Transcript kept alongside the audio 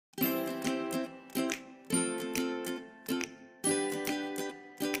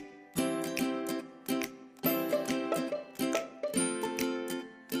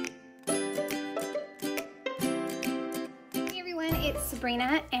it's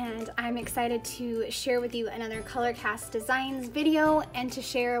Sabrina, and I'm excited to share with you another Colorcast Designs video and to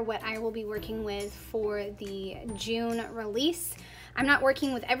share what I will be working with for the June release. I'm not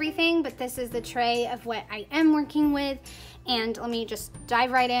working with everything, but this is the tray of what I am working with, and let me just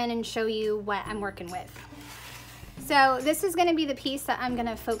dive right in and show you what I'm working with. So this is going to be the piece that I'm going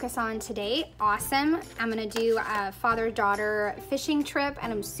to focus on today. Awesome. I'm going to do a father-daughter fishing trip,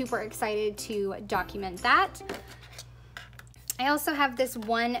 and I'm super excited to document that. I also have this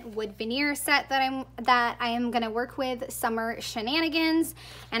one wood veneer set that I am going to work with, Summer Shenanigans,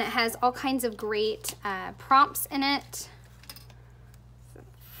 and it has all kinds of great prompts in it.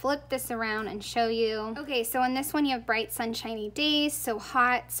 Flip this around and show you. Okay, so in this one you have bright sunshiny days, so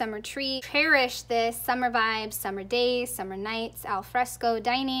hot, summer treat, cherish this, summer vibes, summer days, summer nights, al fresco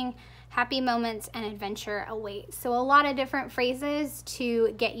dining, happy moments, and adventure await. So a lot of different phrases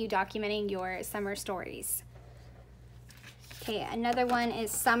to get you documenting your summer stories. Okay, another one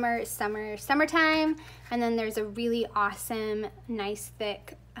is summer, summer, summertime, and then there's a really awesome, nice,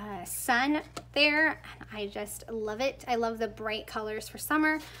 thick sun there. I just love it. I love the bright colors for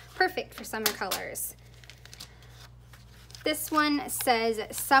summer. Perfect for summer colors. This one says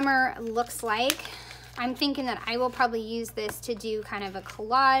summer looks like. I'm thinking that I will probably use this to do kind of a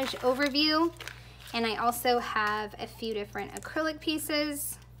collage overview, and I also have a few different acrylic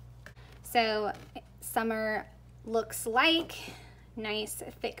pieces. So summer looks like, nice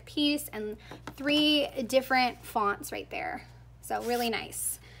thick piece, and 3 different fonts right there, so really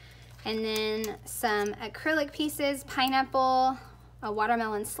nice. And then some acrylic pieces, pineapple, a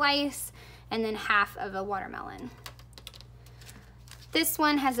watermelon slice, and then half of a watermelon. This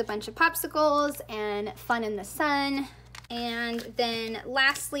one has a bunch of popsicles and fun in the sun. And then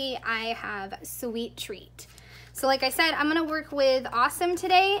lastly, I have sweet treat. So like I said, I'm gonna work with Awesome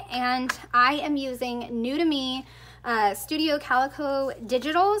today, and I am using new to me Studio Calico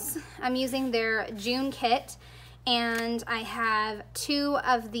digitals. I'm using their June kit, and I have 2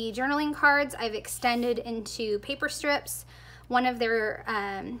 of the journaling cards I've extended into paper strips. One of their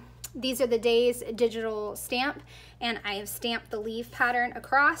these are the days digital stamp, and I have stamped the leaf pattern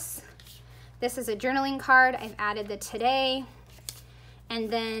across. This is a journaling card. I've added the today. And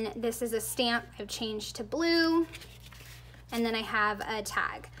then this is a stamp I've changed to blue, and then I have a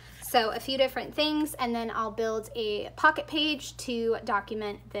tag. So a few different things, and then I'll build a pocket page to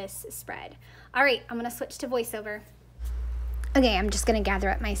document this spread. All right, I'm gonna switch to voiceover. Okay, I'm just gonna gather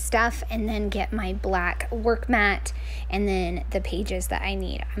up my stuff and then get my black work mat and then the pages that I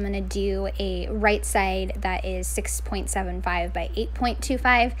need. I'm gonna do a right side that is 6.75 by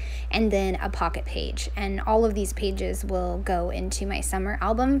 8.25 and then a pocket page. And all of these pages will go into my summer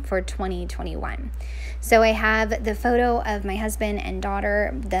album for 2021. So I have the photo of my husband and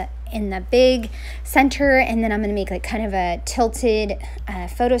daughter in the big center, and then I'm gonna make like kind of a tilted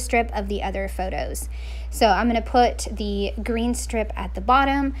photo strip of the other photos. So I'm gonna put the green strip at the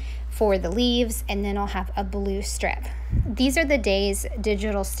bottom for the leaves, and then I'll have a blue strip. These are the days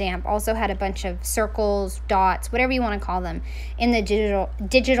digital stamp. Also had a bunch of circles, dots, whatever you wanna call them, in the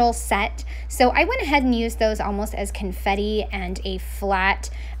digital set. So I went ahead and used those almost as confetti and a flat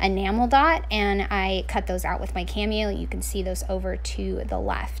enamel dot, and I cut those out with my Cameo. You can see those over to the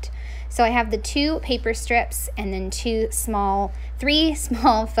left. So I have the 2 paper strips and then 3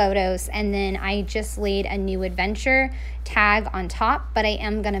 small photos, and then I just laid a new adventure tag on top, but I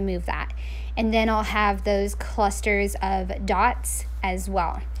am gonna move that. And then I'll have those clusters of dots as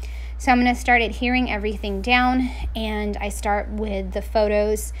well. So I'm gonna start adhering everything down, and I start with the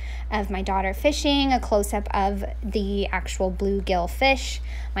photos of my daughter fishing, a close-up of the actual bluegill fish.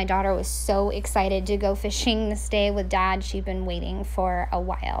 My daughter was so excited to go fishing this day with Dad. She'd been waiting for a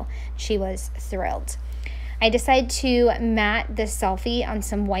while. She was thrilled. I decided to mat this selfie on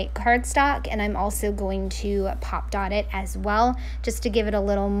some white cardstock, and I'm also going to pop dot it as well, just to give it a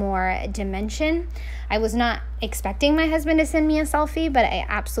little more dimension. I was not expecting my husband to send me a selfie, but I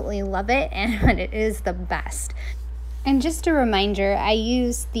absolutely love it, and it is the best. And just a reminder, I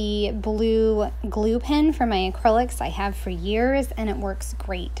use the blue glue pen for my acrylics I have for years, and it works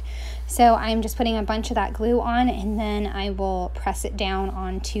great. So I'm just putting a bunch of that glue on, and then I will press it down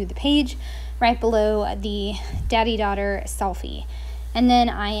onto the page right below the daddy-daughter selfie. And then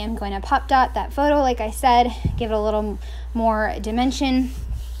I am going to pop dot that photo, like I said, give it a little more dimension,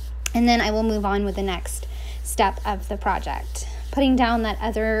 and then I will move on with the next step of the project. Putting down that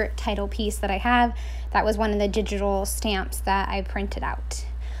other title piece that I have, that was one of the digital stamps that I printed out.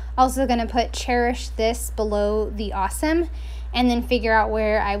 Also gonna put cherish this below the awesome, and then figure out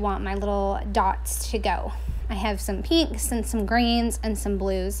where I want my little dots to go. I have some pinks and some greens and some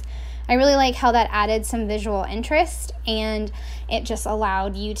blues. I really like how that added some visual interest, and it just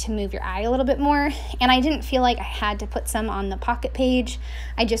allowed you to move your eye a little bit more. And I didn't feel like I had to put some on the pocket page.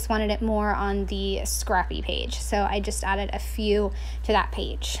 I just wanted it more on the scrappy page. So I just added a few to that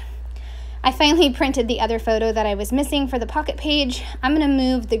page. I finally printed the other photo that I was missing for the pocket page. I'm gonna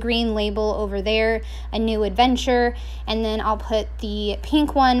move the green label over there, a new adventure, and then I'll put the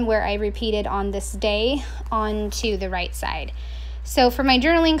pink one where I repeated on this day onto the right side. So for my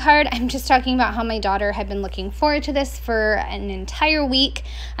journaling card, I'm just talking about how my daughter had been looking forward to this for an entire week.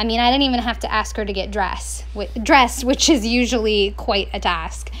 I mean, I didn't even have to ask her to get dressed, which is usually quite a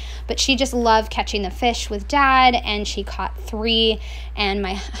task. But she just loved catching the fish with Dad, and she caught 3, and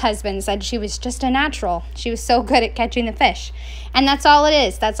my husband said she was just a natural. She was so good at catching the fish. And that's all it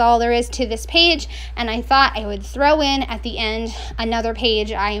is. That's all there is to this page. And I thought I would throw in at the end another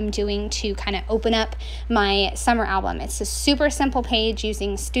page I am doing to kind of open up my summer album. It's a super simple page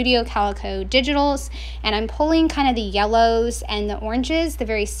using Studio Calico digitals, and I'm pulling kind of the yellows and the oranges, the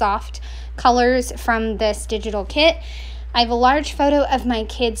very soft colors from this digital kit. I have a large photo of my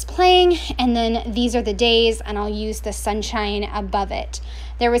kids playing, and then these are the days, and I'll use the sunshine above it.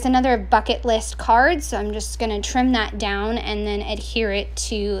 There was another bucket list card, so I'm just going to trim that down and then adhere it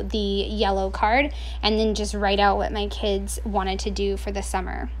to the yellow card, and then just write out what my kids wanted to do for the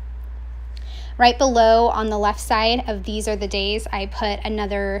summer. Right below on the left side of these are the days, I put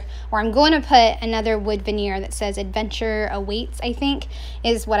another, or I'm going to put another wood veneer that says adventure awaits, I think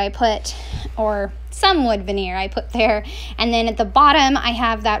is what I put, or some wood veneer I put there. And then at the bottom, I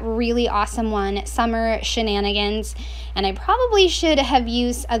have that really awesome one, Summer Shenanigans. And I probably should have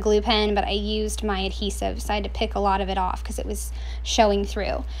used a glue pen, but I used my adhesive, so I had to pick a lot of it off because it was showing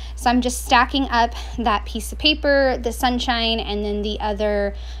through. So I'm just stacking up that piece of paper, the sunshine, and then the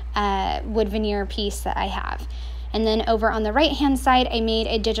other wood veneer piece that I have. And then over on the right hand side, I made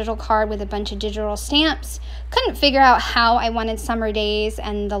a digital card with a bunch of digital stamps. Couldn't figure out how I wanted summer days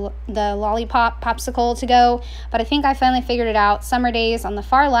and the lollipop popsicle to go, but I think I finally figured it out. Summer days on the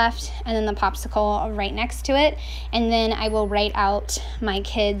far left, and then the popsicle right next to it. And then I will write out my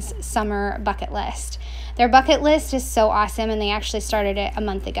kids' summer bucket list. Their bucket list is so awesome, and they actually started it a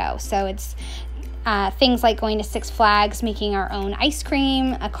month ago. So it's things like going to Six Flags, making our own ice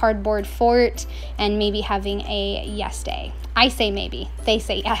cream, a cardboard fort, and maybe having a yes day. I say maybe, they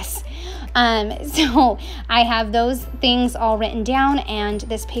say yes. So I have those things all written down, and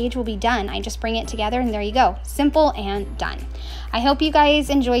this page will be done. I just bring it together, and there you go. Simple and done. I hope you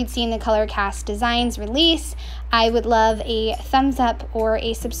guys enjoyed seeing the Colorcast designs release. I would love a thumbs up or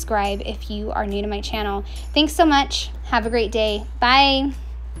a subscribe if you are new to my channel. Thanks so much. Have a great day. Bye.